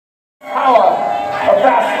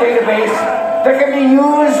database that can be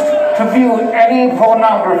used to view any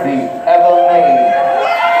pornography ever made.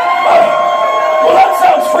 Well, that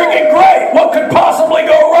sounds freaking great. What could possibly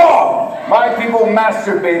go wrong? My people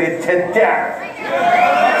masturbated to death.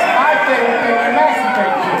 I think they can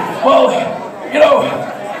masturbate. Well, you know,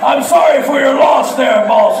 I'm sorry for your loss there,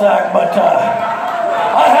 Ballsack, but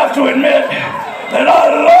I have to admit that I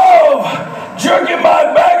love jerking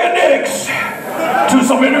my bag of dicks to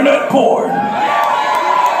some internet porn.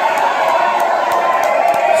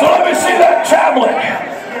 So let me see that tablet.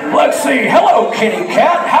 Let's see. Hello, kitty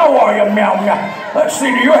cat. How are you, meow meow? Let's see.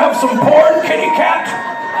 Do you have some porn, kitty cat?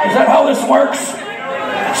 Is that how this works?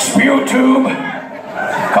 Spew tube.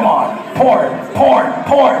 Come on. Porn.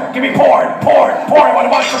 Give me porn. I want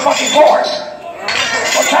to watch the fucking porn.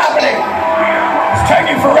 What's happening? It's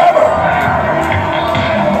taking forever.